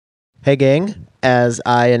Hey gang, as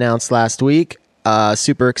I announced last week,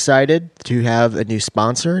 super excited to have a new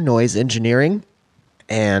sponsor, Noise Engineering,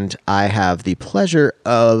 and I have the pleasure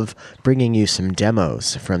of bringing you some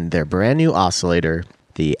demos from their brand new oscillator,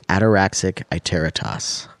 the Ataraxic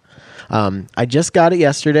Iteratas. I just got it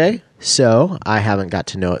yesterday, so I haven't got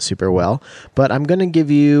to know it super well, but I'm going to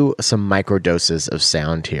give you some microdoses of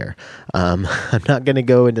sound here. I'm not going to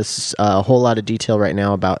go into a whole lot of detail right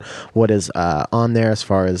now about what is on there as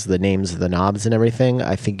far as the names of the knobs and everything.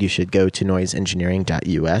 I think you should go to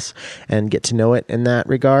noiseengineering.us and get to know it in that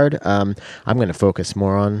regard. I'm going to focus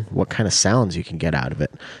more on what kind of sounds you can get out of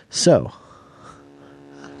it. So,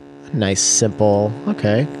 nice, simple,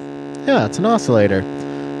 okay. Yeah, it's an oscillator.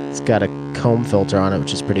 It's got a comb filter on it,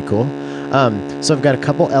 which is pretty cool. So I've got a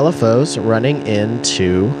couple LFOs running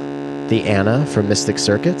into the Anna from Mystic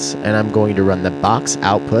Circuits, and I'm going to run the box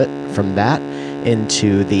output from that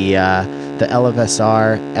into the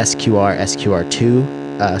LFSR SQR SQR2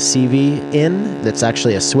 CV in. That's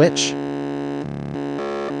actually a switch.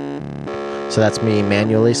 So that's me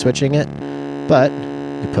manually switching it, but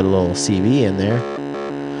you put a little CV in there.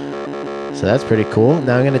 So that's pretty cool.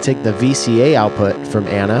 Now I'm going to take the VCA output from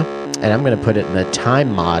Anna, and I'm going to put it in the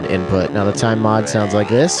time mod input. Now the time mod sounds like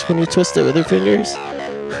this when you twist it with your fingers.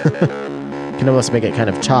 You can almost make it kind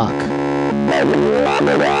of talk. You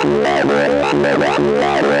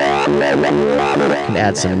can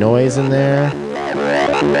add some noise in there.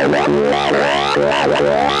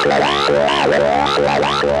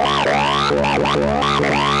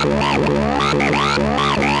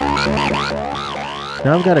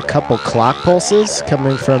 Now I've got a couple clock pulses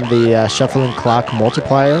coming from the shuffling clock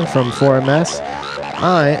multiplier from 4MS.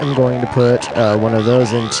 I am going to put one of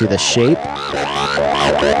those into the shape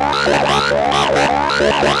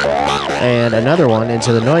and another one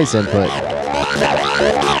into the noise input.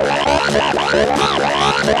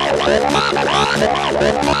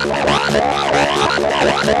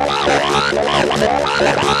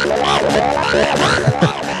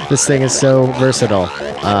 This thing is so versatile.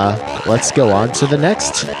 Let's go on to the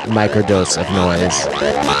next microdose of noise.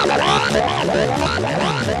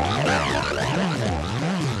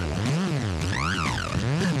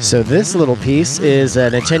 So this little piece is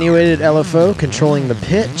an attenuated LFO controlling the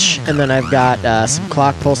pitch, and then I've got some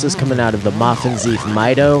clock pulses coming out of the Moffensief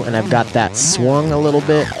Mido, and I've got that swung a little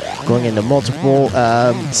bit, going into multiple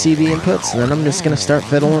CV inputs, and then I'm just going to start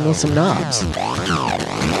fiddling with some knobs.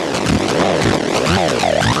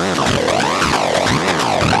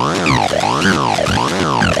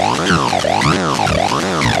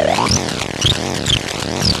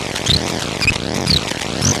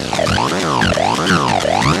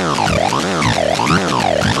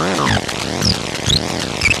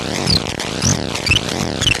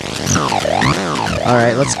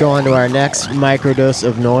 Alright, let's go on to our next microdose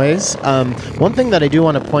of noise. One thing that I do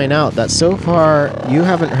want to point out, that so far you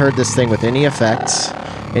haven't heard this thing with any effects,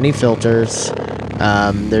 any filters.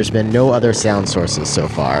 There's been no other sound sources so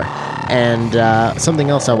far. And something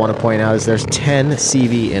else I want to point out is there's 10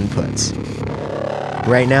 CV inputs.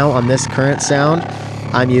 Right now on this current sound,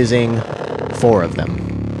 I'm using 4 of them.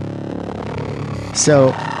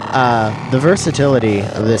 So the versatility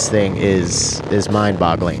of this thing is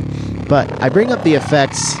mind-boggling. But I bring up the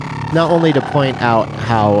effects not only to point out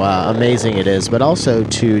how amazing it is, but also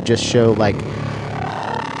to just show, like,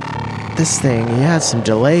 this thing, you had some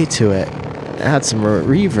delay to it. It had some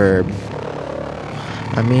reverb.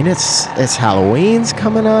 I mean, it's Halloween's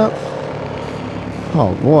coming up.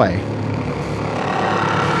 Oh, boy.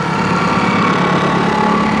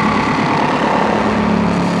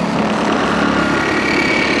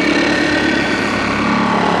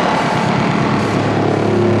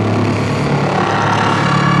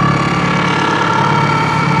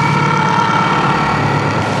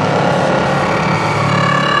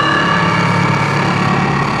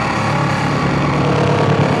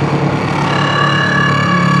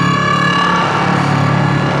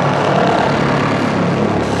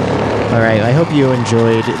 Alright, I hope you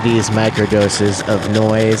enjoyed these microdoses of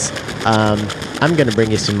noise. I'm going to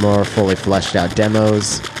bring you some more fully fleshed out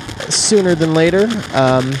demos sooner than later.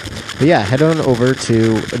 But yeah, head on over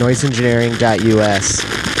to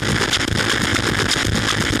noiseengineering.us.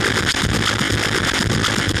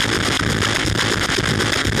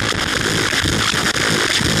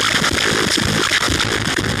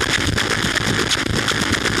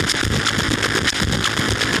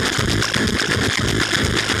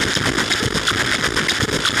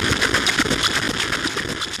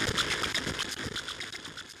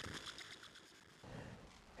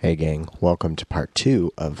 Hey Hey gang, welcome to part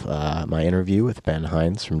 2 of my interview with Ben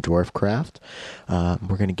Hines from Dwarfcraft.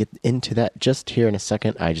 We're going to get into that just here in a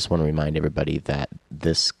second. I just want to remind everybody that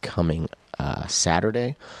this coming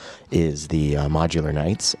Saturday is the Modular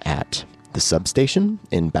Nights at the Substation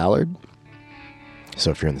in Ballard.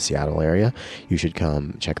 So if you're in the Seattle area, you should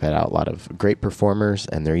come check that out. A lot of great performers,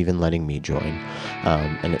 and they're even letting me join.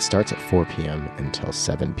 And it starts at 4 p.m. until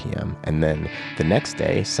 7 p.m. And then the next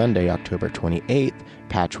day, Sunday, October 28th,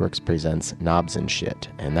 Patchworks presents Knobs and Shit.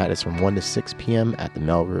 And that is from 1 to 6 p.m. at the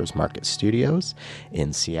Melrose Market Studios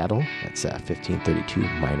in Seattle. That's 1532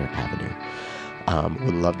 Minor Avenue.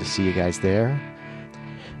 Would love to see you guys there.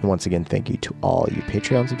 And once again, thank you to all you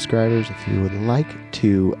Patreon subscribers. If you would like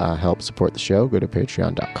to help support the show, go to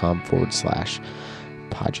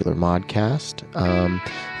patreon.com/PodularModcast.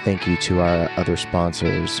 Thank you to our other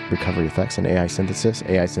sponsors, Recovery Effects and AI Synthesis.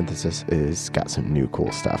 AI Synthesis is got some new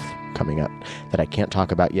cool stuff coming up that I can't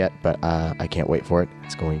talk about yet, but I can't wait for it.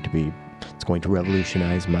 It's going to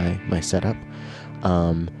revolutionize my setup.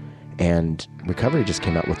 And Recovery just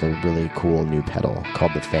came out with a really cool new pedal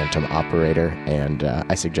called the Phantom Operator, and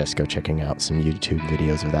I suggest go checking out some YouTube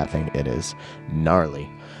videos of that thing. It is gnarly.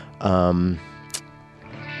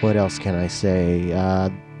 What else can I say?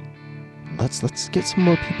 Let's get some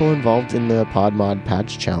more people involved in the PodMod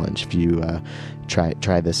Patch Challenge. If you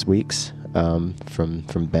try this week's from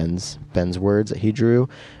Ben's words that he drew,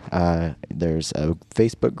 there's a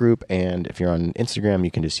Facebook group, and if you're on Instagram, you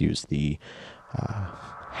can just use the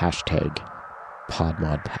hashtag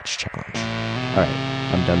PodMod Patch Challenge. All right,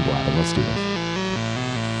 I'm done blabbing. Let's do this.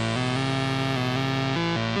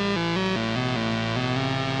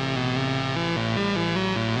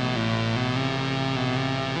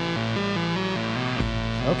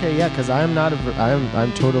 Okay, yeah, because I'm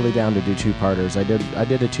totally down to do two-parters. I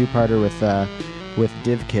did a two-parter with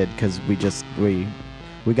DivKid because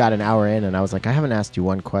we got an hour in, and I was like, I haven't asked you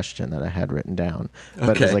one question that I had written down, but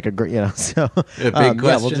okay. It was like a great, so a big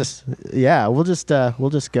question. We'll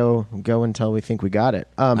just go until we think we got it.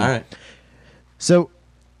 All right. So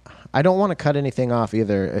I don't want to cut anything off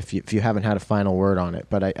either if you haven't had a final word on it,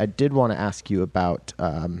 but I did want to ask you about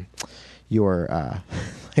your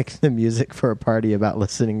like the music for a party about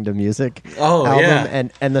listening to music album, yeah,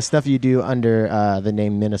 and the stuff you do under the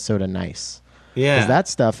name Minnesota Nice. Yeah, because that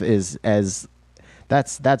stuff is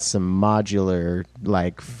that's some modular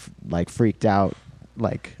like freaked out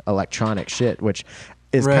like electronic shit, which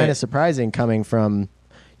is kind of surprising coming from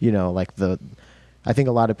like I think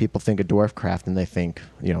a lot of people think of Dwarfcraft and they think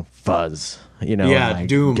fuzz, like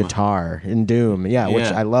Doom, guitar and Doom, which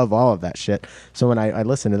I love all of that shit. So when I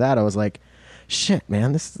listened to that, I was like, shit,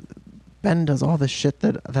 man, this Ben does all this shit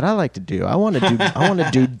that I like to do. I want to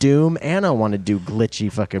do Doom, and I want to do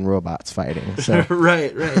glitchy fucking robots fighting. So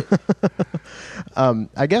right.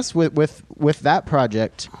 I guess with that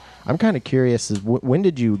project, I'm kind of curious: when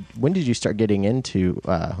did you start getting into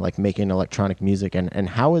like making electronic music, and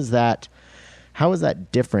how is that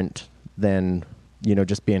different than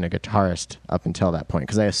just being a guitarist up until that point?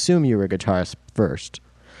 Because I assume you were a guitarist first.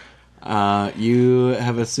 You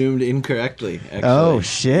have assumed incorrectly, actually. Oh,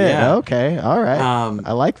 shit. Yeah. Okay. All right.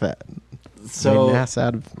 I like that. So, made an ass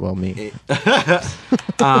out of, me.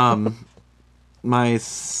 My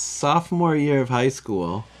sophomore year of high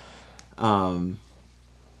school, let's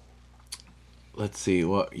see,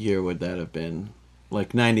 what year would that have been?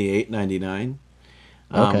 Like 98, 99.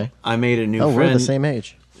 Okay. I made a new friend. Oh, we're the same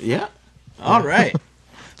age. Yeah. All right.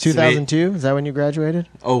 2002? Is that when you graduated?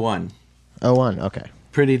 01. 01, okay.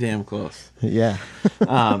 Pretty damn close. Yeah.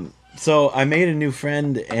 So I made a new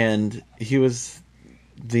friend, and he was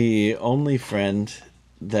the only friend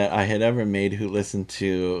that I had ever made who listened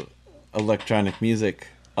to electronic music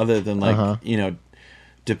other than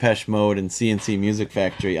Depeche Mode and CNC Music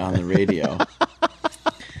Factory on the radio.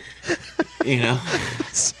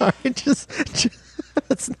 Sorry, just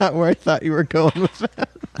that's not where I thought you were going with that.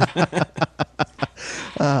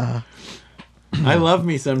 I love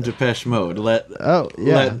me some Depeche Mode. Let no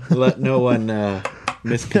one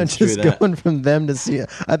misconstrue just that. Going from them to see,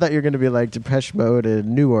 I thought you were going to be like Depeche Mode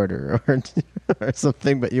and New Order or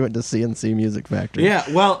something, but you went to CNC Music Factory. Yeah,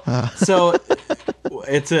 well, so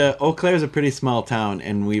Eau Claire's a pretty small town,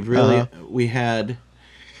 and we had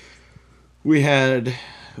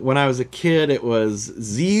when I was a kid, it was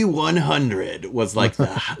Z100 was like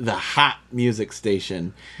the hot music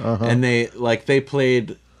station, and they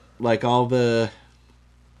played like all the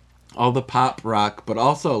pop rock, but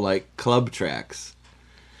also like club tracks.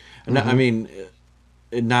 I mean,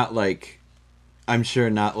 not like, I'm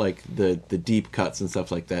sure not like the deep cuts and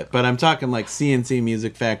stuff like that, but I'm talking like CNC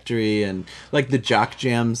Music Factory and like the Jock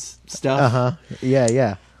Jams stuff.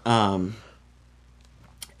 Yeah. And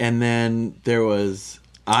then there was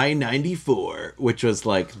I-94, which was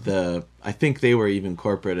like I think they were even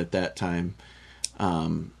corporate at that time.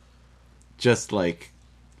 Just like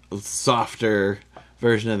a softer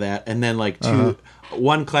version of that. And then like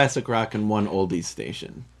one classic rock and one oldies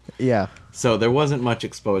station. Yeah. So there wasn't much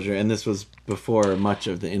exposure, and this was before much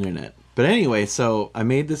of the internet. But anyway, so I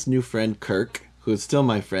made this new friend, Kirk, who is still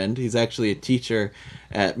my friend. He's actually a teacher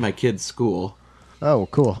at my kid's school. Oh,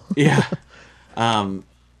 cool. Yeah. And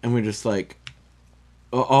we're just like,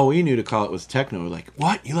 all we knew to call it was techno. We're like,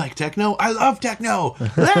 what? You like techno? I love techno!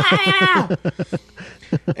 Ah!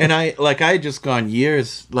 And I had just gone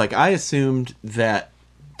years, like, I assumed that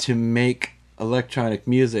to make electronic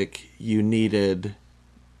music, you needed,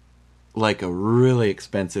 like, a really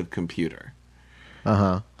expensive computer.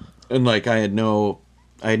 Uh-huh. And, like, I had no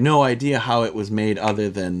idea how it was made other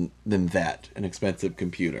than that, an expensive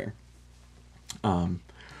computer. And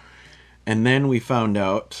then we found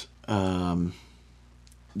out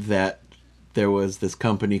that there was this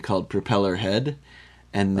company called Propeller Head,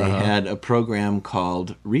 and they had a program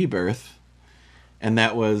called Rebirth, and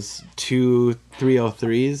that was 2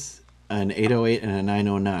 303s, an 808, and a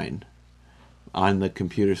 909 on the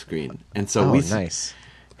computer screen. And so nice.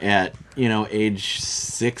 At age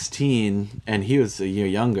 16, and he was a year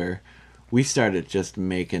younger, we started just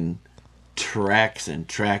making tracks and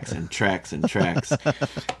tracks and tracks and tracks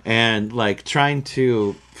and like trying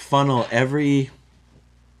to funnel every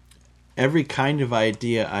kind of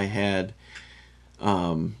idea I had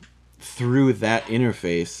through that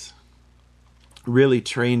interface really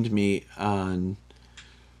trained me on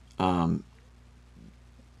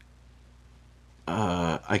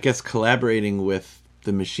I guess collaborating with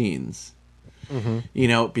the machines.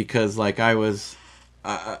 Because like I was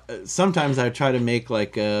sometimes I try to make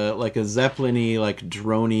like a Zeppelin-y, like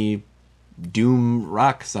drony doom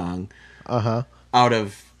rock song out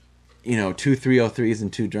of 2 303s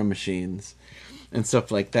and 2 drum machines and stuff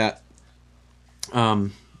like that.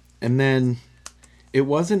 And then it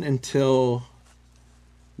wasn't until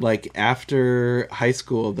like after high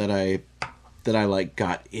school that I like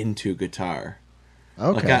got into guitar.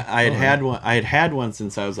 Okay. Like I had had one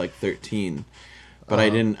since I was like 13. But I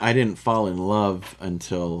didn't fall in love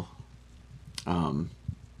until, I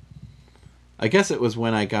guess it was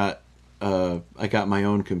when I got my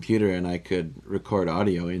own computer and I could record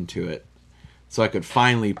audio into it, so I could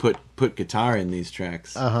finally put guitar in these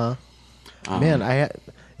tracks. Man, I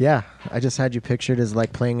just had you pictured as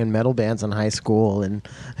like playing in metal bands in high school and,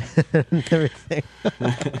 and everything.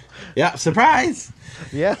 Yeah, surprise.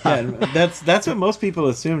 Yeah, that's what most people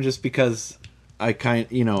assume, just because I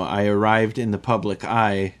arrived in the public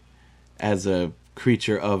eye as a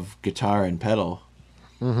creature of guitar and pedal.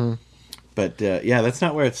 Mm-hmm. But that's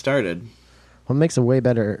not where it started. Well, it makes a way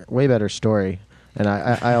better story, and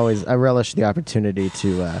I relish the opportunity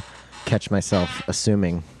to catch myself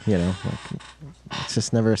assuming. Like, it's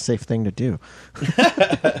just never a safe thing to do.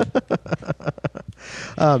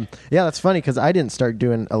 That's funny because I didn't start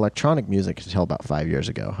doing electronic music until about 5 years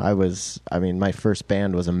ago. My first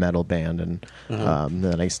band was a metal band, and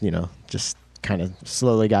then I, just kind of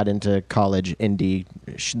slowly got into college indie,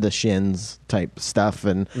 the Shins type stuff,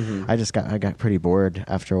 and I got pretty bored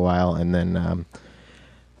after a while, and then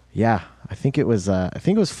I think it was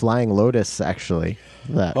Flying Lotus, actually,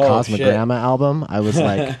 that Cosmogramma album. I was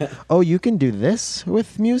like, oh, you can do this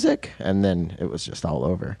with music? And then it was just all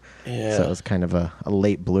over. Yeah. So it was kind of a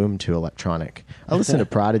late bloom to electronic. I listened to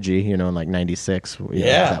Prodigy, in like 96.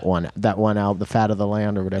 That one album, The Fat of the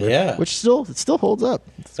Land or whatever, which still holds up.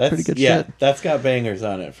 It's pretty good shit. Yeah, that's got bangers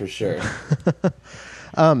on it for sure.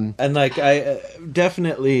 And like I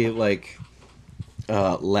definitely like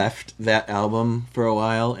left that album for a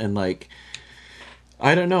while, and like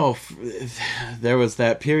I don't know, there was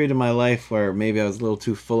that period in my life where maybe I was a little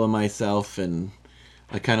too full of myself, and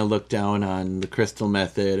I kind of looked down on the Crystal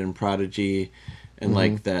Method and Prodigy and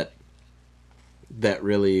like that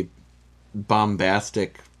really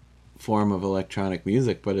bombastic form of electronic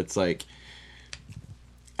music. But it's like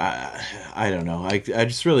I don't know, I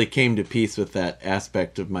just really came to peace with that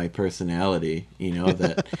aspect of my personality,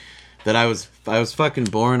 that that I was fucking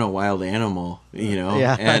born a wild animal,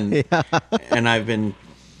 and I've been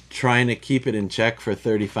trying to keep it in check for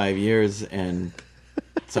 35 years, and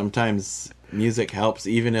sometimes music helps,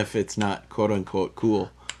 even if it's not quote unquote cool.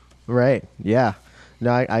 Right. Yeah.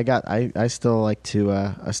 No, I still like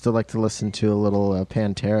to listen to a little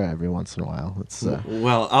Pantera every once in a while. It's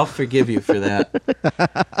well, I'll forgive you for that.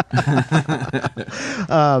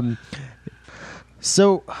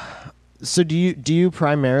 So do you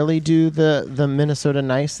primarily do the Minnesota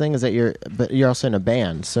Nice thing? Is that but you're also in a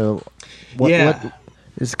band? So what is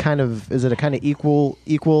is it a kind of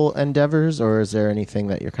equal endeavors, or is there anything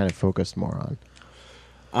that you're kind of focused more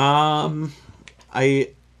on?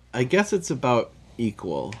 I guess it's about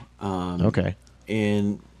equal. Okay.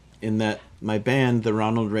 In that my band, the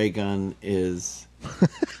Ronald Reagan, is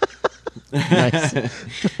Nice.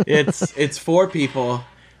 it's 4 people,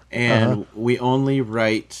 and we only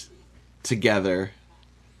write together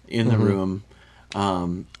in the room,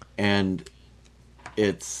 and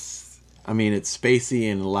it's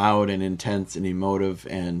spacey and loud and intense and emotive,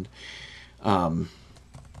 and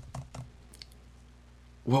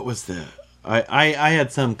what was the I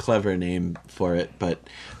had some clever name for it, but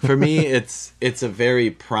for me it's a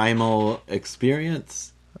very primal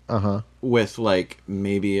experience with like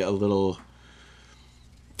maybe a little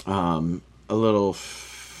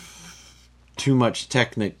too much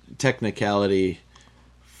technicality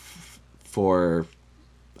for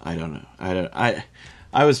I don't know.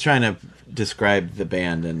 I was trying to describe the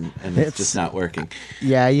band and it's just not working.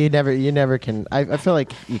 Yeah, you never can. I feel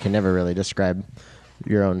like you can never really describe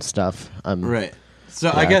your own stuff. Right. So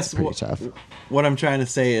yeah, I guess what I'm trying to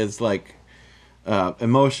say is like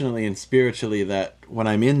emotionally and spiritually, that when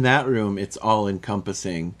I'm in that room, it's all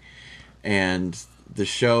encompassing, and the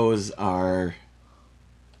shows are,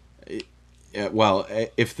 well,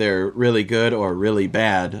 if they're really good or really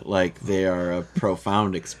bad, like they are a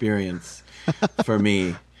profound experience for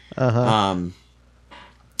me. And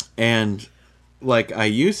like I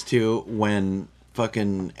used to, when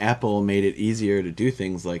fucking Apple made it easier to do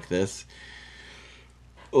things like this,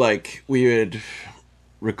 like we would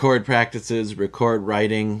record practices, record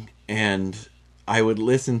writing, and I would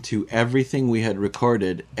listen to everything we had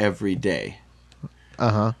recorded every day.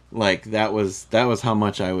 Like that was how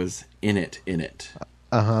much I was in it.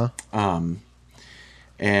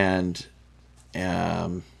 And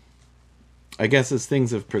I guess as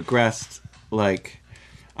things have progressed, like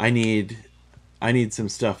I need some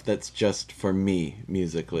stuff that's just for me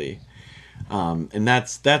musically. And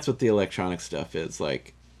that's what the electronic stuff is.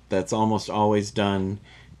 Like that's almost always done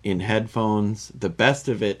in headphones. The best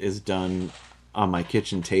of it is done on my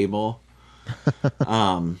kitchen table.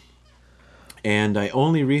 And I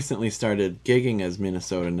only recently started gigging as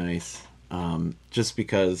Minnesota Nice, just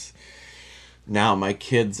because now my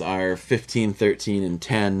kids are 15, 13, and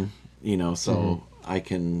 10, so I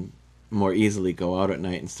can more easily go out at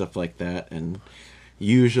night and stuff like that. And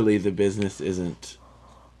usually the business isn't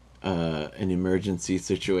an emergency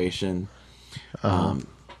situation.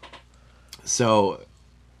 So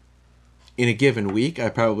in a given week, I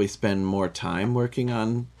probably spend more time working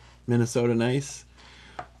on Minnesota Nice.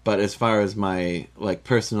 But as far as my like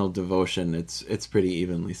personal devotion, it's pretty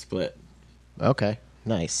evenly split. Okay,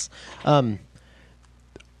 nice.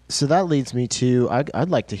 So that leads me to I'd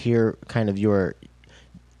like to hear kind of your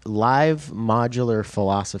live modular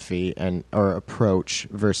philosophy or approach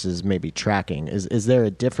versus maybe tracking. Is there a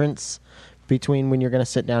difference between when you're going to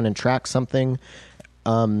sit down and track something,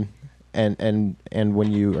 and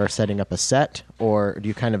when you are setting up a set, or do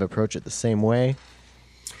you kind of approach it the same way?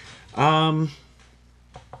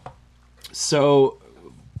 So,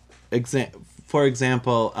 for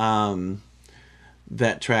example,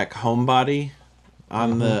 that track "Homebody"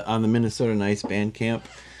 on the Minnesota Nice Bandcamp,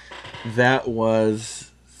 that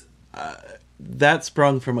was that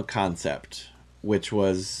sprung from a concept, which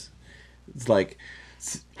was it's like,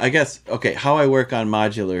 I guess, okay, how I work on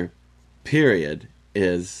modular, period,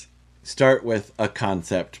 is start with a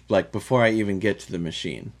concept, like before I even get to the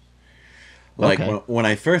machine. Like when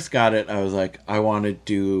I first got it, I was like, I want to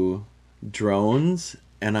do drones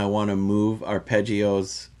and I want to move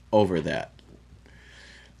arpeggios over that.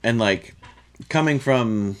 And like coming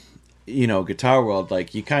from Guitar World,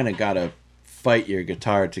 like you kind of gotta fight your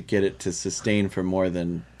guitar to get it to sustain for more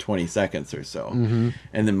than 20 seconds or so.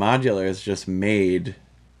 And the modular is just made,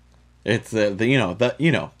 it's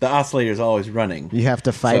the oscillator is always running. You have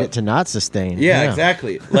to fight it to not sustain. Yeah,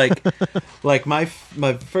 exactly. Like my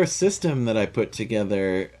first system that I put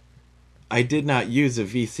together, I did not use a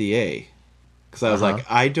VCA because I was like,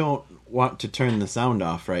 I don't want to turn the sound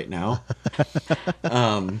off right now.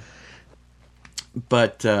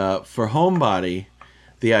 But for Homebody,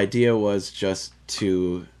 the idea was just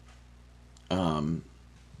to,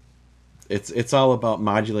 it's all about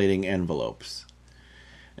modulating envelopes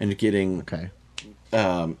and getting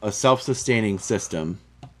a self-sustaining system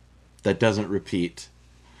that doesn't repeat.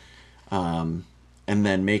 And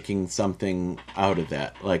then making something out of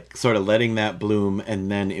that, like sort of letting that bloom and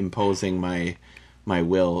then imposing my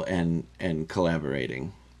will and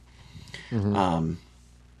collaborating.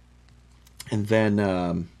 And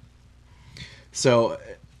then, so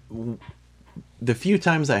the few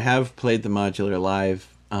times I have played the modular live,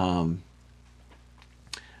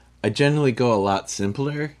 I generally go a lot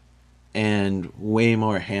simpler and way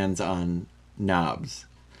more hands-on knobs.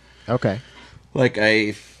 Okay. Like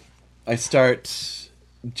I start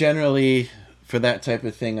generally for that type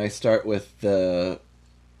of thing. I start with the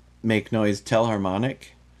Make Noise Telharmonic,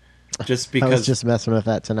 just because I was just messing with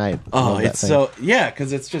that tonight. Oh, it's so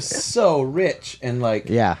because it's just so rich and like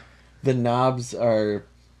yeah, the knobs are.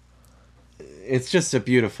 It's just a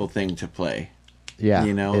beautiful thing to play. Yeah,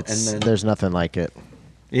 you know, there's nothing like it.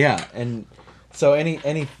 Yeah, and so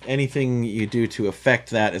anything you do to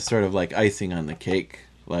affect that is sort of like icing on the cake.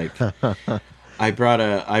 Like I brought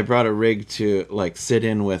a rig to like sit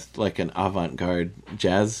in with like an avant-garde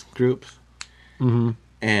jazz group,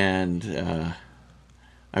 and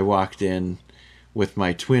I walked in with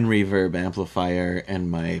my twin reverb amplifier and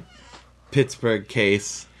my Pittsburgh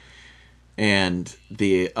case, and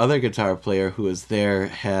the other guitar player who was there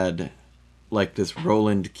had like this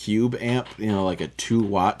Roland Cube amp, you know, like a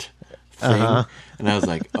 2-watt thing. And I was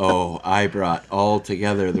like, oh, I brought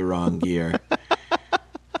altogether the wrong gear.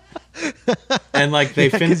 And like they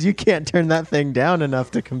because you can't turn that thing down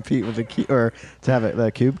enough to compete with the cube, or to have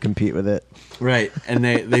the cube compete with it. Right. And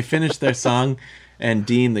they finished their song, and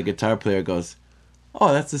Dean, the guitar player, goes,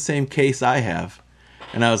 oh, that's the same case I have.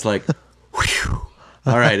 And I was like, whew,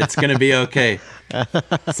 all right, it's gonna be okay.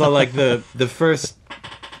 So like the first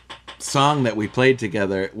song that we played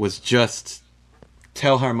together was just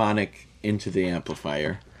Telharmonic into the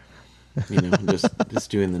amplifier, you know, just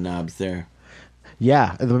doing the knobs there.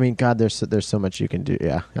 Yeah, I mean, God, there's so much you can do.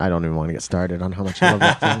 Yeah, I don't even want to get started on how much I love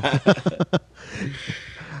that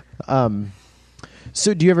thing.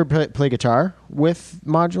 So do you ever play guitar with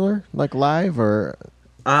modular, like live, or?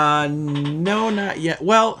 No, not yet.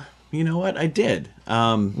 Well, you know what? I did.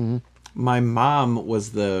 My mom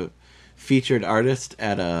was the featured artist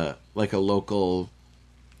at a local.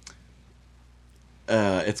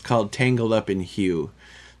 It's called Tangled Up in Hue.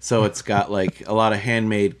 So it's got like a lot of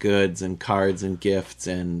handmade goods and cards and gifts,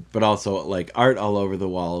 but also like art all over the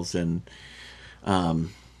walls, and I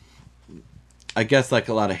guess like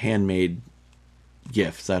a lot of handmade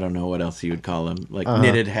gifts. I don't know what else you would call them, like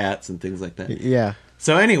knitted hats and things like that. Yeah.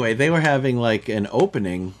 So anyway, they were having like an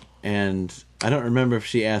opening, and I don't remember if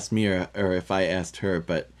she asked me or if I asked her,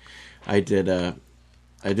 but I did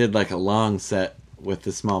like a long set with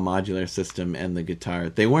the small modular system and the guitar.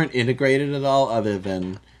 They weren't integrated at all, other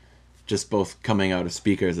than just both coming out of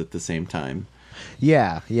speakers at the same time.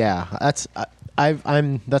 Yeah. That's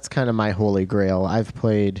kind of my holy grail. I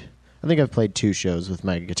think I've played 2 shows with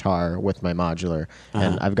my guitar with my modular,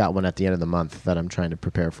 and I've got one at the end of the month that I'm trying to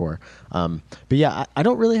prepare for. But yeah, I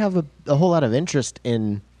don't really have a whole lot of interest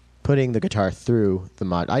in putting the guitar through the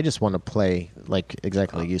mod. I just want to play, like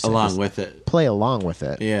exactly like you said, along with it. Play along with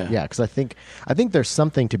it. Yeah, because I think there's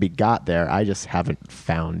something to be got there. I just haven't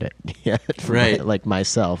found it yet. Right, like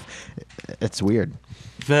myself, it's weird.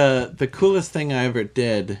 The coolest thing I ever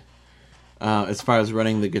did, as far as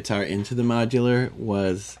running the guitar into the modular,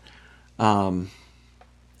 was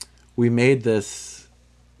we made this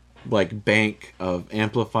like bank of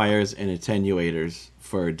amplifiers and attenuators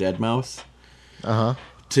for Deadmau5.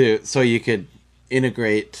 So you could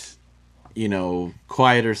integrate, you know,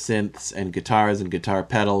 quieter synths and guitars and guitar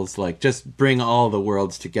pedals, like just bring all the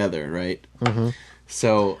worlds together, right?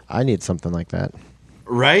 So I need something like that.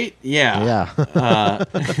 Right? Yeah.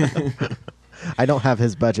 I don't have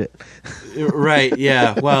his budget. Right,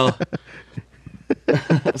 yeah. Well,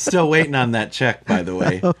 still waiting on that check, by the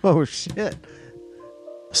way. Oh, shit.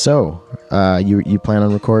 So, you plan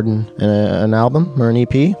on recording an album or an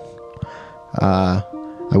EP?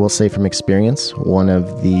 I will say from experience, one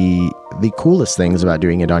of the coolest things about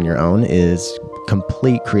doing it on your own is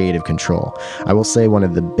complete creative control. I will say one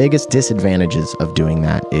of the biggest disadvantages of doing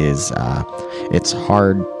that is it's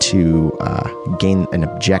hard to gain an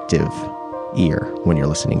objective ear when you're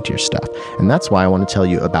listening to your stuff. And that's why I want to tell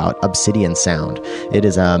you about Obsidian Sound. It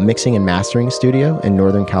is a mixing and mastering studio in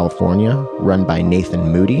Northern California run by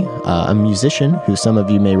Nathan Moody, a musician who some of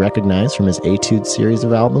you may recognize from his Etude series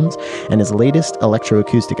of albums and his latest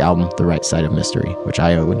electroacoustic album, The Right Side of Mystery, which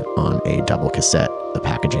I own on a double cassette. The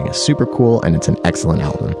packaging is super cool and it's an excellent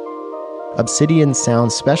album. Obsidian Sound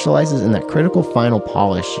specializes in that critical final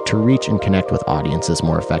polish to reach and connect with audiences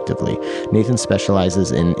more effectively. Nathan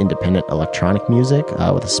specializes in independent electronic music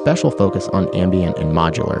with a special focus on ambient and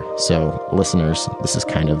modular. So, listeners, this is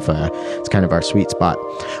kind of our sweet spot.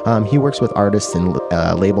 He works with artists and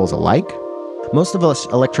labels alike, Most of us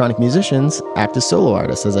electronic musicians act as solo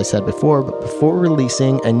artists, as I said before, but before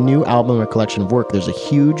releasing a new album or collection of work, there's a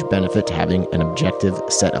huge benefit to having an objective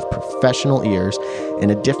set of professional ears in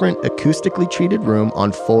a different acoustically treated room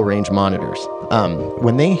on full-range monitors.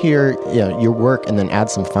 When they hear your work and then add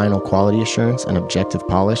some final quality assurance and objective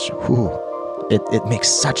polish, it makes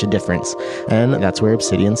such a difference. And that's where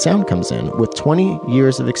Obsidian Sound comes in. With 20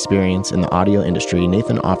 years of experience in the audio industry,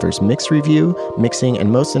 Nathan offers mix review, mixing,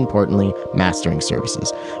 and most importantly, mastering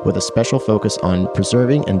services, with a special focus on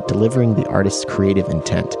preserving and delivering the artist's creative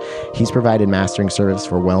intent. He's provided mastering service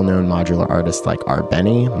for well-known modular artists like R.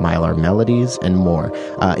 Benny, Mylar Melodies, and more,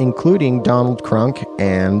 including Donald Crunk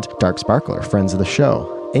and Dark Sparkler, friends of the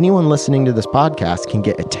show. Anyone listening to this podcast can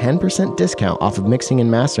get a 10% discount off of mixing and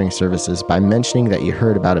mastering services by mentioning that you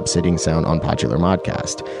heard about Obsidian Sound on Podular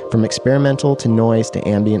Modcast. From experimental to noise to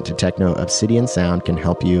ambient to techno, Obsidian Sound can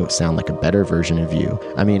help you sound like a better version of you.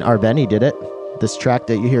 I mean, R. Benny did it. This track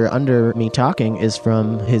that you hear under me talking is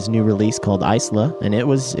from his new release called Isla, and it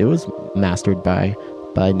was mastered by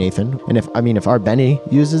Nathan. And if R. Benny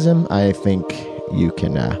uses him, I think you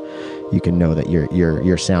can know that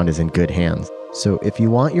your sound is in good hands. So if you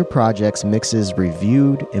want your project's mixes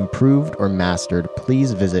reviewed, improved, or mastered,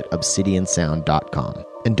 please visit obsidiansound.com.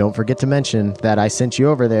 And don't forget to mention that I sent you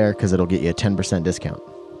over there because it'll get you a 10% discount.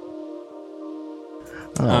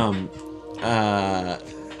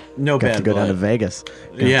 No Got bad to go down blood. to Vegas.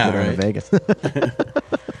 Yeah, to Vegas.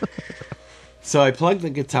 So I plugged the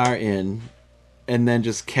guitar in and then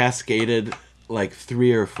just cascaded like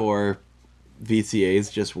 3 or 4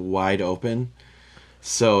 VCAs just wide open.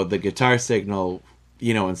 So the guitar signal,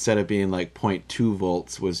 instead of being like 0.2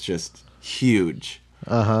 volts, was just huge.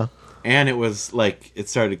 Uh-huh. And it was like, it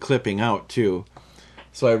started clipping out too.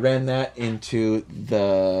 So I ran that into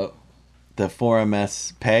the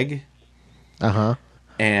 4MS PEG. Uh-huh.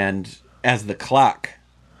 And as the clock.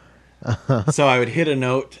 So I would hit a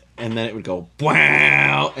note and then it would go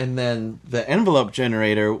wow, and then the envelope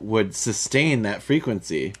generator would sustain that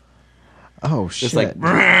frequency. Oh, Just shit. like,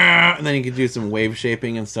 and then you could do some wave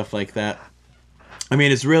shaping and stuff like that. I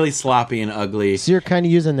mean, it's really sloppy and ugly. So you're kind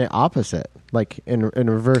of using the opposite, like in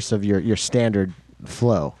reverse of your standard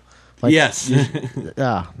flow. Like, Yes.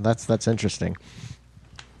 That's interesting.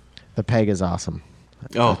 The PEG is awesome.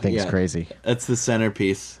 Oh, That thing's yeah. crazy. That's the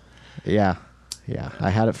centerpiece. Yeah. I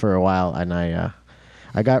had it for a while, and I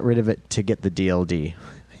got rid of it to get the DLD.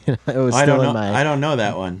 It was I still don't in know. my I don't know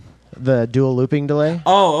that one. the dual looping delay.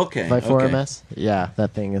 Oh, okay. By okay. 4MS. Yeah,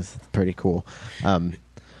 that thing is pretty cool.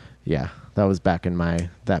 Yeah, that was back in my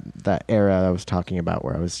that era I was talking about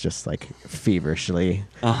where I was just like feverishly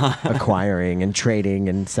acquiring and trading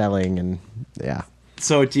and selling and yeah.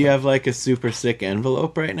 So, do you have like a super sick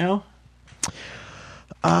envelope right now?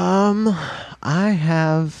 I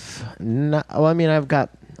have not. Well, I mean,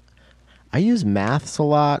 I use Maths a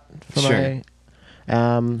lot for Sure.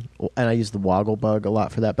 and I use the Woggle Bug a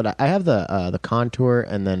lot for that. But I have the Contour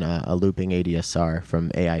and then a looping ADSR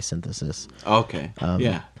from AI Synthesis. Okay.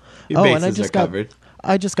 Yeah. Your And bases are covered.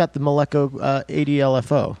 I just got the Moleco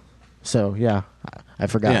ADLFO. So yeah, I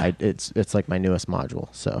forgot. Yeah. It's like my newest module.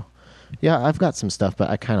 So yeah, I've got some stuff, but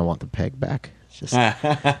I kind of want the PEG back. It's just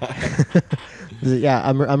yeah,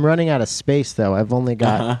 I'm running out of space though. I've only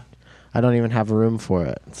got I don't even have room for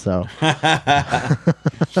it. So I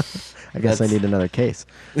guess I need another case.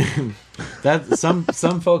 That some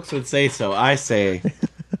folks would say so. I say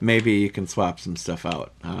maybe you can swap some stuff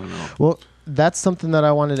out. I don't know. Well, that's something that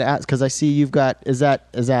I wanted to ask because I see you've got is that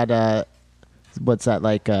what's that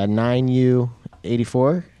like 9U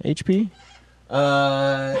 84 HP?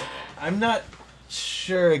 I'm not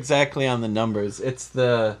sure exactly on the numbers. It's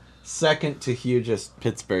the second to hugest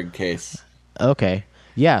Pittsburgh case. Okay.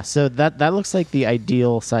 Yeah, so that looks like the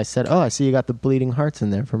ideal size set. Oh, I see you got the bleeding hearts in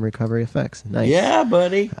there from Recovery Effects. Nice. Yeah,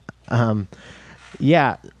 buddy.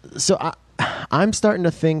 Yeah, so I'm starting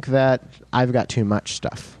to think that I've got too much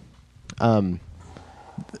stuff.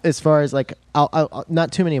 As far as like, I'll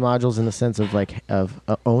not too many modules in the sense of like of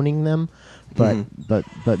owning them, but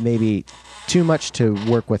maybe too much to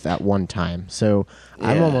work with at one time. So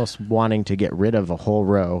I'm Yeah. almost wanting to get rid of a whole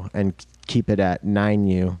row and keep it at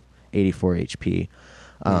 9U 84 HP,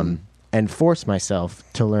 and force myself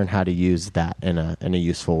to learn how to use that in a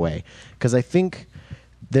useful way. Because I think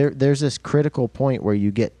there's this critical point where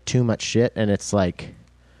you get too much shit, and it's like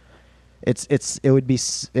it would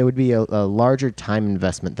be a larger time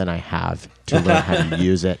investment than I have to learn how to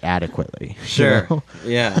use it adequately. you Sure. know?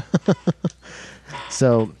 Yeah.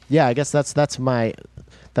 So yeah, I guess that's my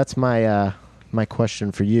my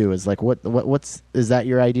question for you is like what's is that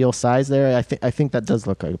your ideal size there? I think that does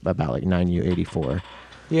look about like 9U 84.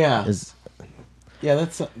 Yeah. Yeah,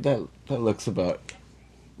 that looks about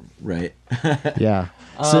right. Yeah.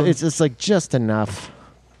 So it's like just enough,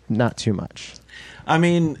 not too much. I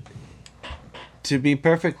mean, to be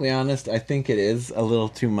perfectly honest, I think it is a little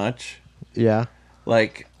too much. Yeah.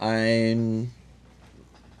 Like I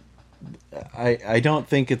don't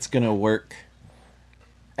think it's gonna work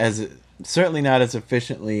certainly not as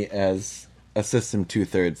efficiently as a system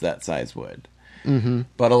 2/3 that size would. Mm-hmm.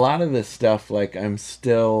 But a lot of this stuff, like, I'm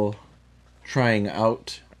still trying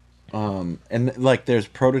out, and like there's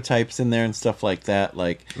prototypes in there and stuff like that.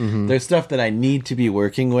 Like there's stuff that I need to be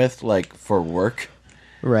working with, like, for work,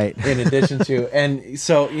 Right. in addition to, and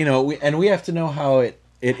so we have to know how it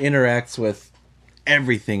interacts with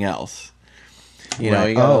everything else. You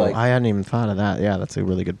Right. gotta, I hadn't even thought of that. Yeah, that's a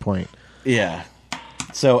really good point. yeah.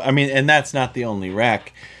 So I mean, and that's not the only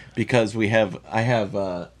rack, because I have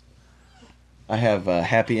a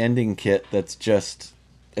happy ending kit that's just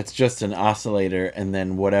an oscillator and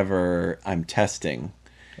then whatever I'm testing.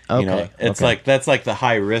 Okay. It's okay. like that's like the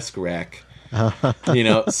high risk rack.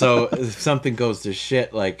 So if something goes to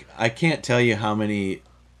shit, like, I can't tell you how many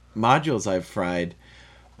modules I've fried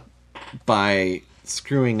by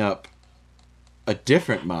screwing up a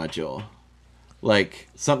different module. Like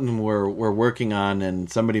something we're working on and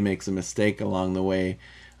somebody makes a mistake along the way.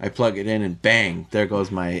 I plug it in and bang, there goes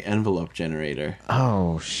my envelope generator.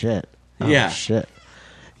 Oh shit. Oh, Yeah. Shit.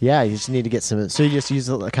 Yeah, you just need to get some. So you just use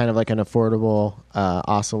kind of like an affordable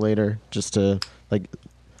oscillator, just one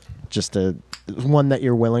that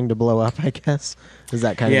you're willing to blow up, I guess. Is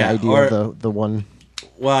that kind of the idea of the one?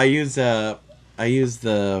 Well, I use the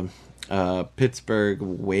Pittsburgh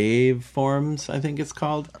Waveforms, I think it's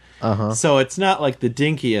called. Uh-huh. So it's not like the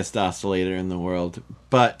dinkiest oscillator in the world,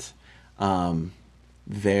 but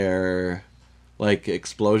their like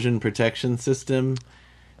explosion protection system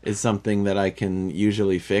is something that I can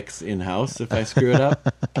usually fix in house if I screw it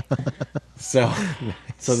up. So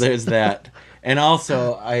there's that. And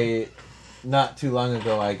also, not too long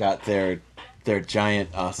ago I got their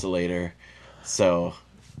giant oscillator. So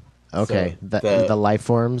Okay, so the life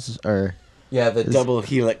forms or yeah, the double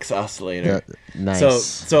helix oscillator. nice.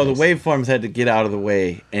 So the waveforms had to get out of the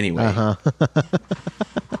way anyway.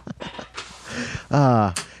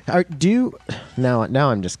 Do you now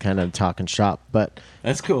I'm just kind of talking shop, but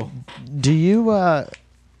That's cool. do you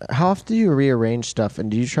how often do you rearrange stuff, and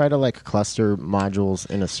do you try to like cluster modules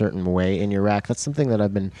in a certain way in your rack? That's something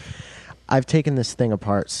that I've taken this thing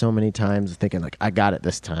apart so many times thinking like, I got it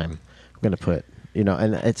this time. I'm going to put,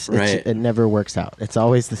 and it never works out. It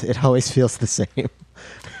always feels the same.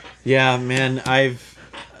 Yeah, man,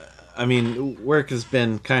 work has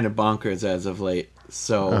been kind of bonkers as of late.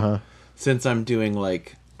 So since I'm doing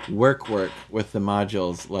like work with the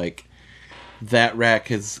modules, like that rack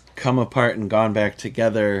has come apart and gone back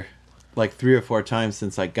together like 3 or 4 times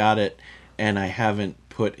since I got it, and I haven't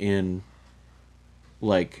put in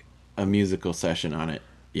like a musical session on it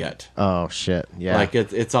yet. Oh shit. Yeah. Like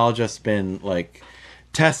it's all just been like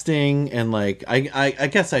testing, and like I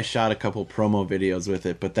guess I shot a couple promo videos with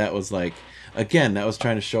it, but that was like, again, that was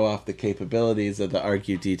trying to show off the capabilities of the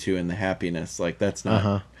RQ-D2 and the happiness. Like that's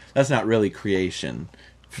not really creation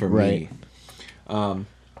for me.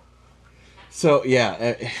 So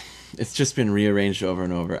yeah, it's just been rearranged over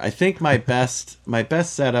and over. I think my best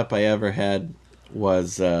setup I ever had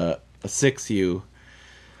was a 6U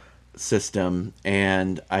system,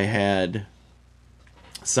 and I had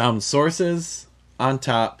sound sources on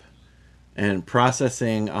top and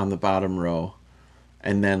processing on the bottom row,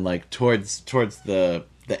 and then like towards the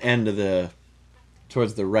end of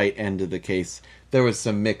towards the right end of the case there was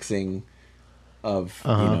some mixing of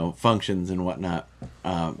functions and whatnot,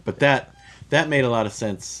 but that made a lot of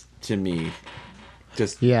sense to me,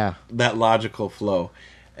 just that logical flow.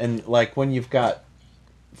 And like when you've got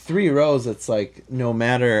 3 rows, it's like no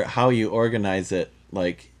matter how you organize it,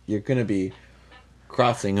 like you're gonna be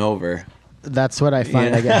crossing over. That's what I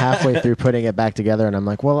find. I get halfway through putting it back together and I'm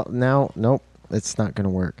like, well, now nope, it's not going to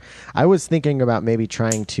work. I was thinking about maybe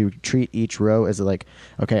trying to treat each row as like,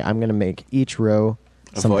 okay, I'm going to make each row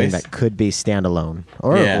something that could be standalone,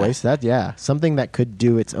 or a voice something that could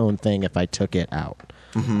do its own thing if I took it out.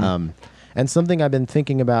 And something I've been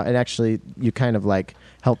thinking about, and actually you kind of like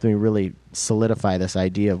helped me really solidify this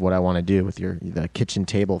idea of what I want to do with the kitchen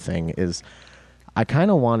table thing, is I kind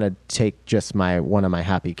of want to take just one of my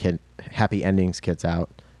happy endings kits out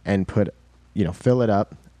and put, fill it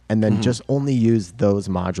up, and then just only use those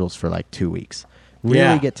modules for like 2 weeks.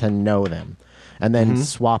 Really get to know them, and then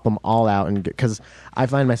swap them all out. And because I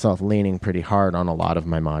find myself leaning pretty hard on a lot of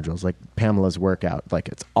my modules, like Pamela's workout, like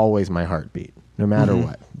it's always my heartbeat, no matter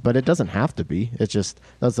what. but it doesn't have to be. It's just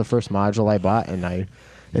that's the first module I bought, and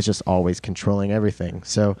it's just always controlling everything.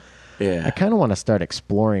 So Yeah. I kind of want to start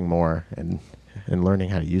exploring more and learning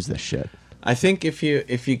how to use this shit. I think if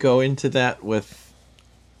you go into that with,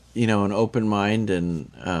 an open mind,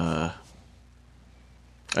 and I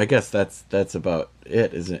guess that's about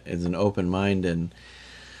it. Is an open mind and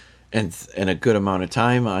a good amount of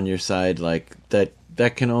time on your side, like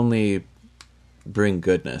that can only bring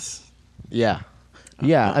goodness. Yeah.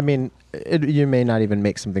 I mean, you may not even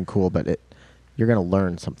make something cool, but you're going to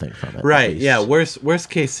learn something from it. Right. Yeah. Worst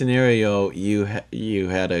case scenario, you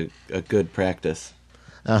had a good practice.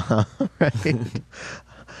 Right.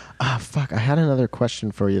 Fuck. I had another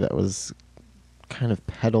question for you that was kind of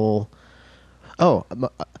pedal. Oh,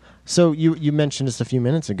 so you mentioned just a few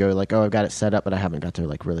minutes ago, like, oh, I've got it set up, but I haven't got to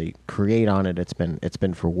like really create on it. It's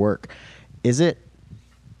been for work. Is it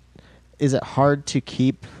hard to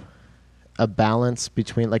keep a balance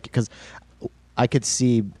between, like, because I could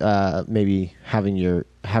see maybe having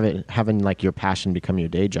like your passion become your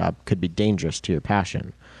day job could be dangerous to your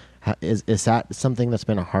passion. Is that something that's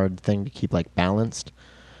been a hard thing to keep like balanced?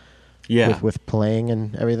 Yeah. With playing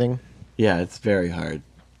and everything. Yeah, it's very hard.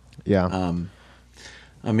 Yeah.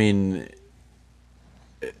 I mean,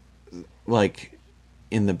 like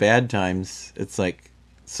in the bad times, it's like,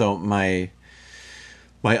 so my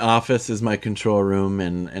office is my control room,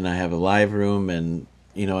 and I have a live room, and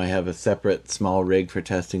I have a separate small rig for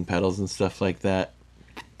testing pedals and stuff like that.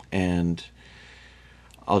 And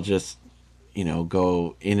I'll just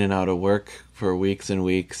go in and out of work for weeks and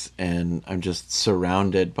weeks, and I'm just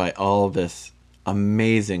surrounded by all this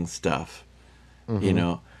amazing stuff.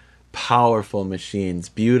 Mm-hmm. Powerful machines,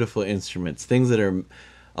 beautiful instruments, a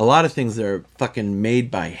lot of things that are fucking made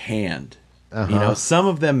by hand. Uh-huh. Some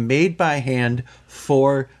of them made by hand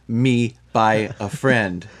for me by a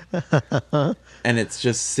friend. And it's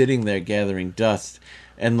just sitting there gathering dust.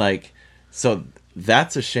 And like, so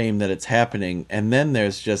that's a shame that it's happening. And then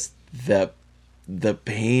there's just the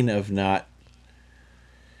pain of not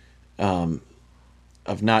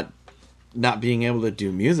being able to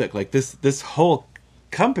do music. Like this whole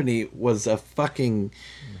company was a fucking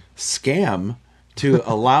scam to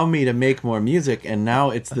allow me to make more music, and now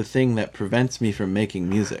it's the thing that prevents me from making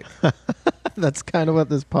music. That's kind of what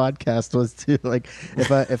this podcast was too. Like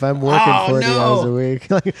if I'm working 40 hours a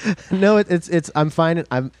week, like no, it's I'm fine.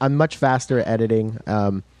 I'm much faster at editing.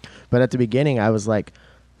 But at the beginning I was like,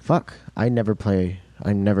 fuck, I never play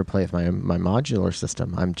with my modular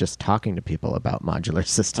system. I'm just talking to people about modular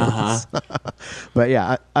systems. Uh-huh. But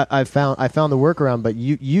yeah, I found the workaround. But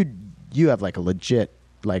you have like a legit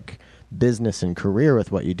like business and career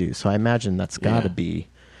with what you do. So I imagine that's got to be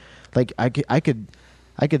like I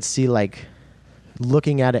could see like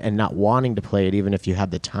looking at it and not wanting to play it even if you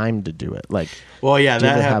had the time to do it. Like, well, yeah,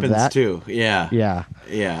 that happens too. Yeah.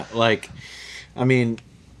 Like, I mean,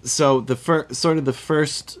 so the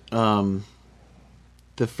first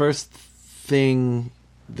thing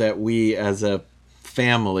that we as a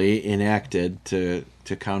family enacted to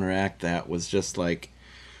counteract that was just like,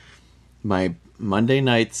 my Monday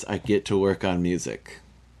nights I get to work on music.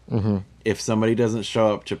 Mm-hmm. If somebody doesn't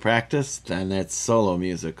show up to practice, then it's solo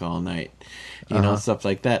music all night. Stuff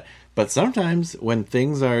like that. But sometimes when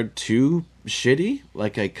things are too shitty,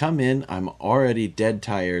 like I come in, I'm already dead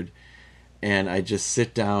tired, and I just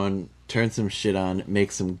sit down, turn some shit on,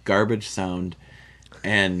 make some garbage sound,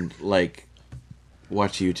 and like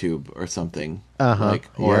watch YouTube or something. Like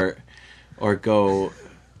or go,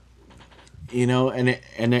 and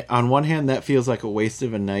it, on one hand that feels like a waste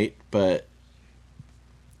of a night, but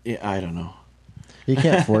I don't know. You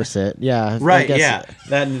can't force it. Yeah. Right. Yeah.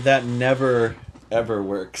 That never ever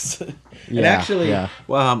works. And actually,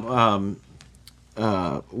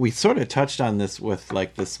 we sort of touched on this with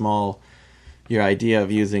like your idea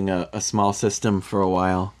of using a small system for a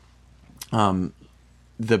while.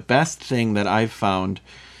 The best thing that I've found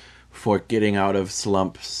for getting out of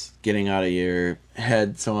slumps, getting out of your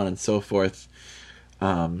head, so on and so forth,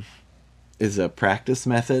 is a practice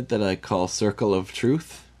method that I call Circle of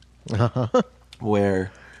Truth,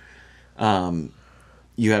 where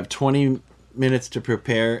you have 20 minutes to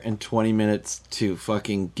prepare and 20 minutes to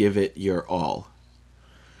fucking give it your all.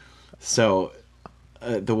 So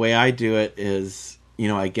the way I do it is,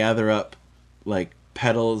 I gather up like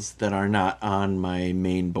pedals that are not on my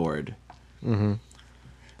main board. Mm-hmm.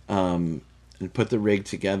 And put the rig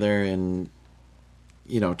together and,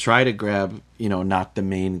 try to grab, not the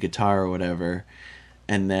main guitar or whatever,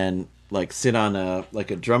 and then like sit on a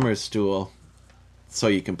drummer's stool so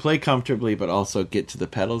you can play comfortably but also get to the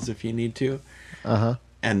pedals if you need to. Uh-huh.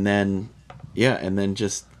 And then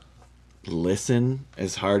just listen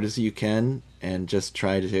as hard as you can and just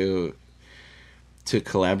try to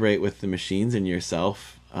collaborate with the machines and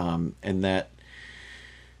yourself. And that,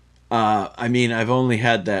 I mean, I've only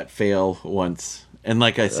had that fail once. And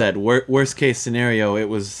like I said, worst case scenario, it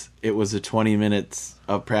was a 20 minutes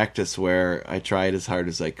of practice where I tried as hard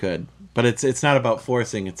as I could. But it's not about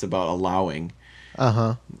forcing, it's about allowing.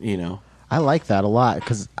 You know. I like that a lot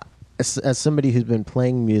because as somebody who's been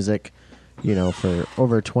playing music, you know, for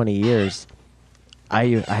over 20 years,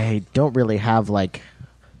 I don't really have like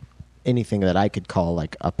anything that I could call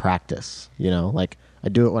like a practice, you know, like I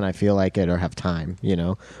do it when I feel like it or have time, you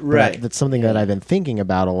know. Right. But that's something that I've been thinking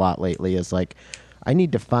about a lot lately is like I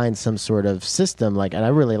need to find some sort of system, like, and I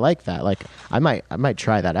really like that. Like I might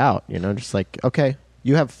try that out, you know, just like, okay,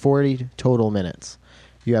 you have 40 total minutes.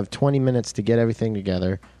 You have 20 minutes to get everything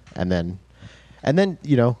together, and then,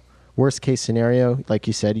 you know, worst case scenario, like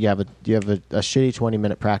you said, you have a shitty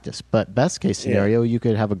 20-minute practice. But best case scenario, you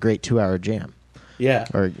could have a great 2-hour jam. Yeah.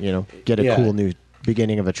 Or, you know, get a cool new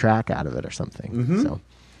beginning of a track out of it or something. Mm-hmm. So,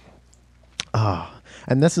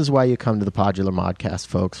 and this is why you come to the Podular Modcast,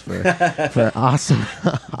 folks, for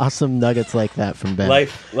awesome nuggets like that from Ben.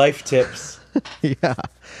 Life tips. Yeah.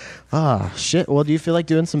 Shit. Well, do you feel like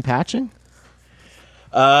doing some patching?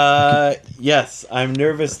 Yes, I'm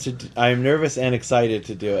nervous and excited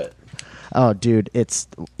to do it. Oh, dude, it's,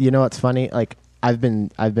 you know, it's funny. Like I've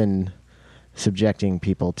been subjecting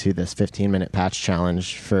people to this 15-minute patch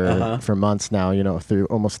challenge for months now, you know, through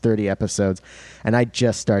almost 30 episodes, and I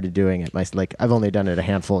just started doing it. I've only done it a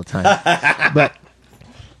handful of times, but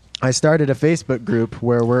I started a Facebook group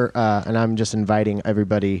where and I'm just inviting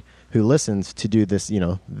everybody who listens to do this, you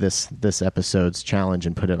know, this episode's challenge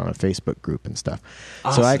and put it on a Facebook group and stuff.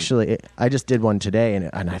 Awesome. So actually, I just did one today,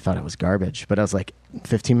 and I thought it was garbage, but I was like,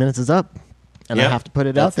 15 minutes is up, and I have to put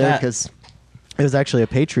it out there because it was actually a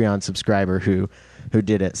Patreon subscriber who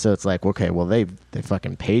did it. So it's like, okay, well, they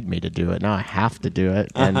fucking paid me to do it. Now I have to do it,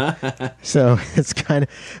 and so it's kind of,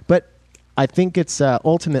 but I think it's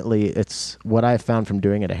ultimately it's what I found from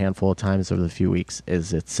doing it a handful of times over the few weeks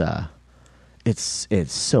is it's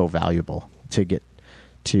so valuable to get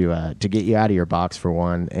you out of your box for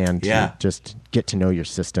one, and to just get to know your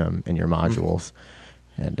system and your modules.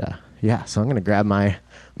 And so I'm gonna grab my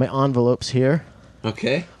envelopes here.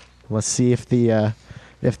 Okay. Let's see if the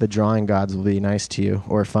drawing gods will be nice to you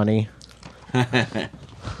or funny. A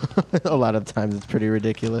lot of times it's pretty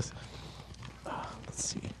ridiculous. Let's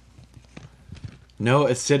see. No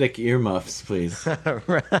acidic earmuffs, please.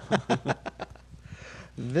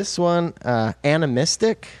 This one,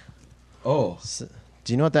 animistic. Oh,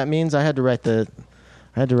 do you know what that means? I had to write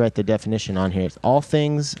the definition on here. It's all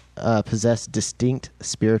things possess distinct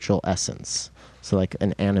spiritual essence. So like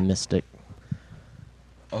an animistic.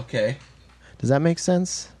 Okay. Does that make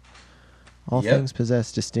sense? All things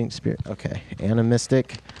possess distinct spirit. Okay,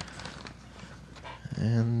 animistic.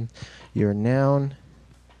 And your noun.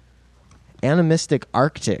 Animistic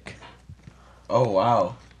Arctic. Oh,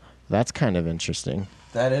 wow. That's kind of interesting.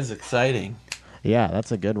 That is exciting. Yeah,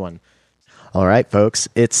 that's a good one. All right, folks,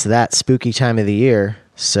 it's that spooky time of the year,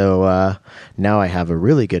 so now I have a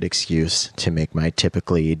really good excuse to make my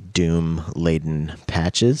typically doom-laden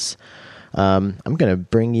patches. I'm going to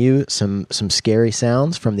bring you some scary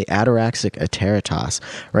sounds from the Ataraxic Ateritas.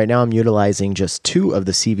 Right now I'm utilizing just 2 of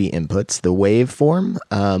the CV inputs, the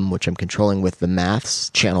waveform, which I'm controlling with the Maths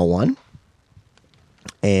Channel 1,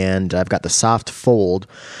 and I've got the soft fold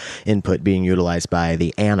input being utilized by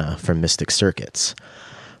the Anna from Mystic Circuits,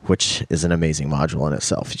 which is an amazing module in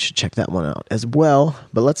itself. You should check that one out as well.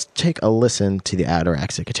 But let's take a listen to the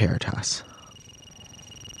Ataraxic Ateritas.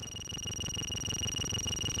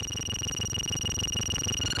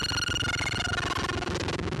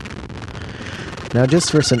 Now,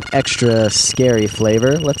 just for some extra scary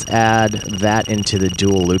flavor, let's add that into the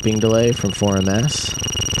dual looping delay from 4MS.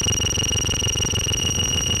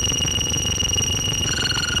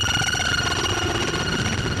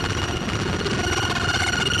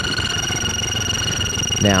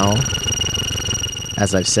 Now,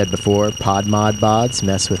 as I've said before, pod mod bods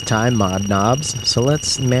mess with time mod knobs, so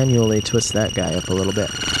let's manually twist that guy up a little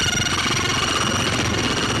bit.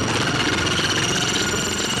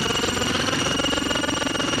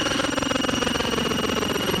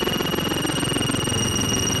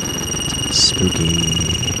 Spooky.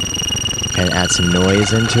 And add some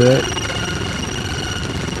noise into it.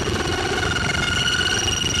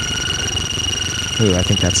 Ooh, I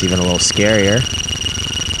think that's even a little scarier.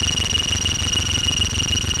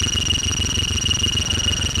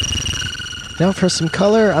 Now for some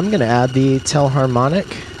color, I'm going to add the Telharmonic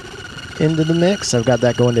into the mix. I've got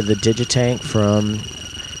that going to the Digitank from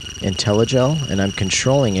IntelliGel, and I'm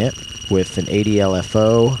controlling it with an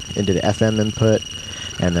ADLFO into the FM input.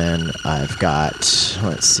 And then I've got,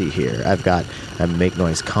 let's see here, I've got a Make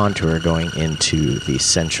Noise contour going into the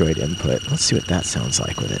Centroid input. Let's see what that sounds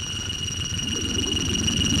like with it.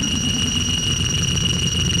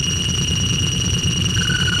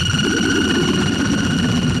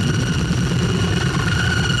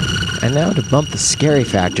 And now to bump the scary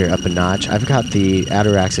factor up a notch, I've got the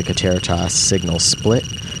Ataraxic Ateritas signal split,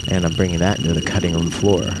 and I'm bringing that into the cutting room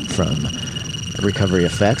floor from Recovery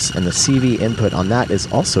Effects, and the CV input on that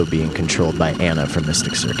is also being controlled by Anna from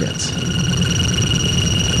Mystic Circuits.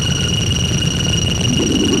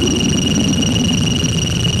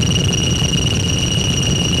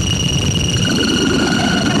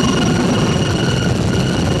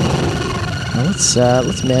 Now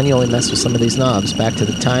let's manually mess with some of these knobs. Back to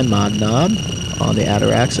the time mod knob on the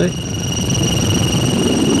Ataraxic.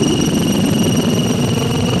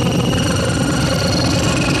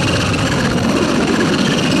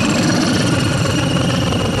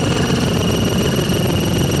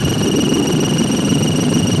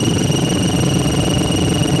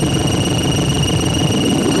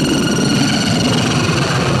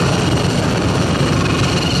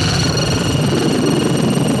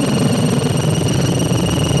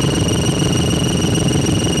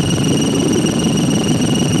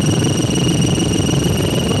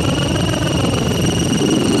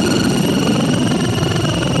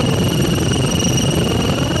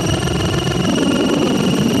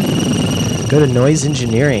 Go to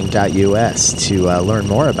noiseengineering.us to learn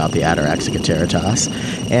more about the Ataraxic Ateritas.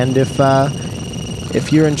 And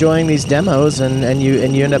if you're enjoying these demos and you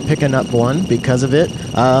end up picking up one because of it,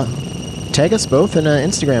 tag us both in an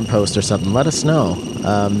Instagram post or something. Let us know.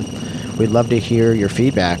 We'd love to hear your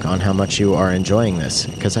feedback on how much you are enjoying this,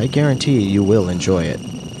 because I guarantee you will enjoy it.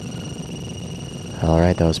 All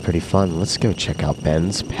right, that was pretty fun. Let's go check out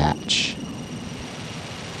Ben's patch.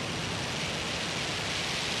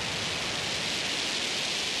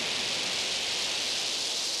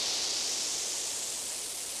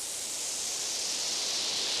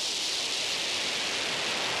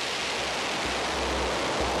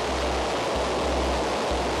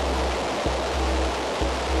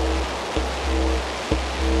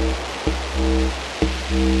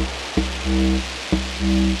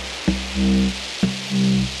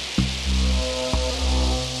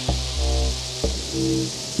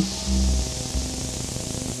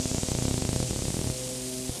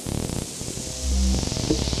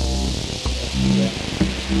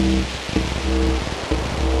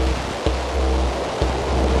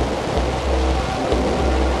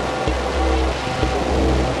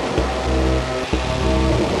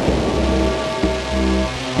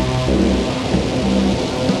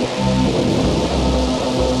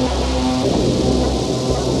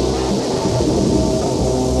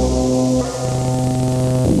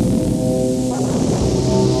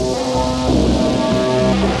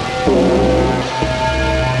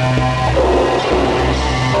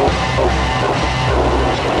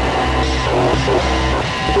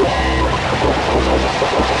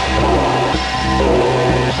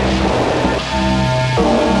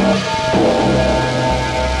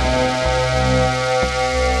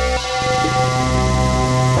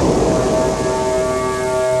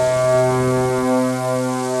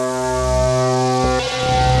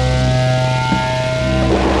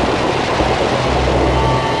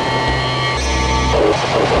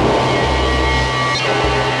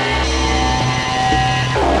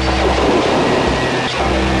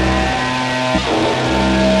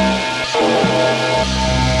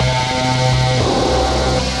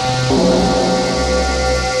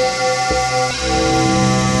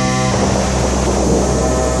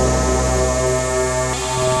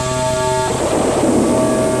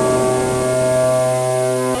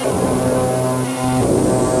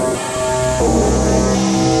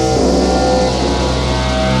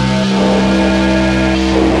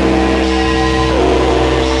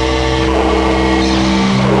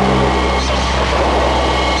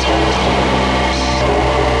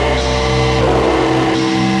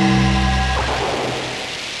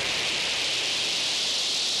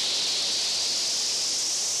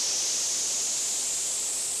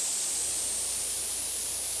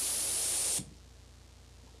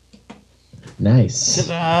 Nice.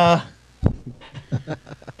 Ta-da!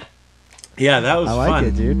 Yeah, that was I like fun.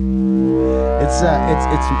 it, dude. It's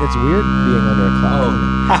weird being under a cloud.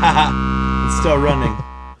 Oh, it's still running.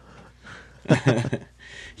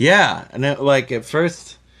 Yeah, and at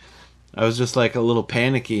first, I was just like a little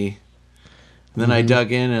panicky. And then I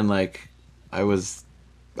dug in and I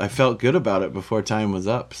felt good about it before time was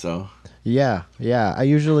up. So Yeah, yeah. I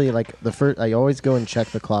usually like the first. I always go and check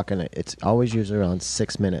the clock, and it's always usually around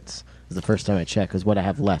 6 minutes. Is the first time I check is what I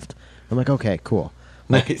have left. I'm like, okay, cool.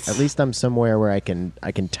 Like, Nice. at least I'm somewhere where I can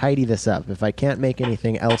tidy this up. If I can't make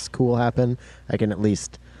anything else cool happen, I can at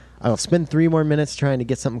least. I'll spend 3 more minutes trying to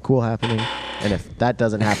get something cool happening, and if that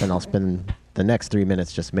doesn't happen, I'll spend the next 3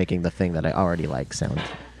 minutes just making the thing that I already like sound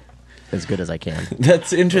as good as I can.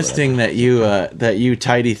 That's interesting that you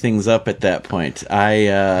tidy things up at that point.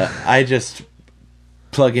 I just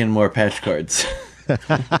plug in more patch cords.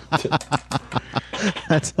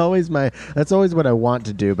 That's always what I want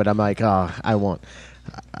to do, but I'm like, oh, I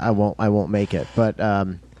won't make it. But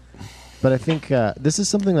I think this is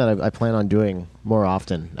something that I plan on doing more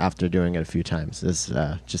often after doing it a few times. It's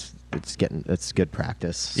good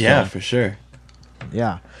practice. So, Yeah, for sure.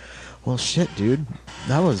 yeah. Well, shit, dude,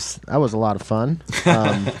 that was a lot of fun.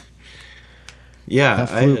 Yeah, That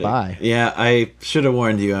flew by. Yeah, I should have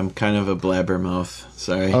warned you. I'm kind of a blabbermouth.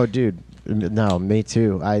 Sorry. Oh, dude, no, me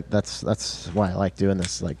too. That's why I like doing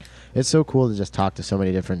this. Like, it's so cool to just talk to so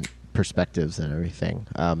many different perspectives and everything.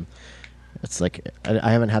 It's like I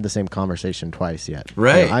haven't had the same conversation twice yet.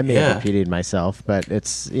 Right, I may yeah. have repeated myself, but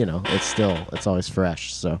it's it's always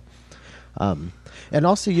fresh. So, and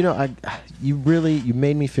also, you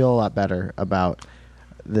made me feel a lot better about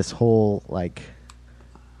this whole, like,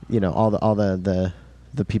 all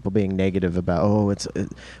the people being negative about,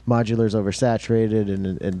 modular's oversaturated,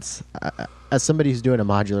 and it's as somebody who's doing a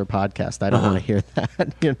modular podcast, I don't want to hear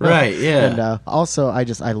that. Right, yeah. And also,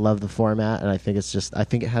 I love the format, and I think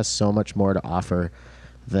it has so much more to offer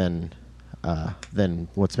than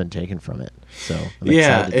what's been taken from it. So I'm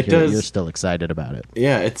excited to hear that you're still excited about it.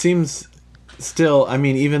 Yeah, it seems still. I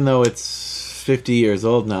mean, even though it's 50 years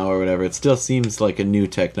old now or whatever, it still seems like a new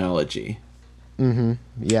technology. Mm-hmm.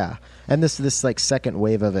 Yeah, and this like second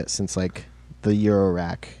wave of it since like the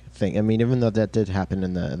Eurorack thing. I mean, even though that did happen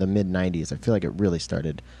in the mid '90s, I feel like it really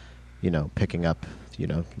started, picking up,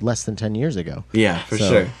 less than 10 years ago. Yeah, for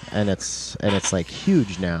sure. And it's like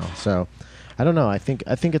huge now. So I don't know. I think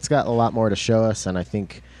it's got a lot more to show us, and I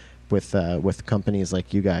think with companies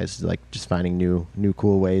like you guys, like just finding new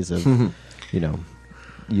cool ways of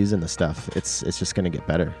using the stuff, it's just going to get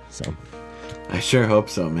better. So I sure hope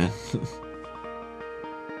so, man.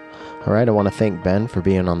 all right, I want to thank Ben for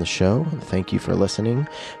being on the show. Thank you for listening.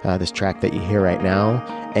 This track that you hear right now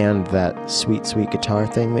and that sweet, sweet guitar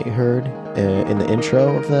thing that you heard in the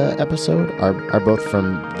intro of the episode are both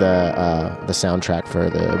from the soundtrack for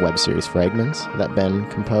the web series Fragments that Ben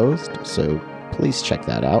composed. So please check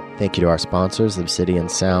that out. Thank you to our sponsors, Obsidian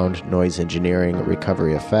Sound, Noise Engineering,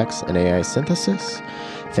 Recovery Effects, and AI Synthesis.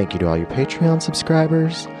 Thank you to all your Patreon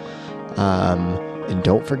subscribers. And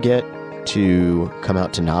don't forget to come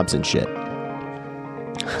out to Knobs and Shit.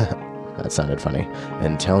 That sounded funny.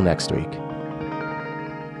 Until next week.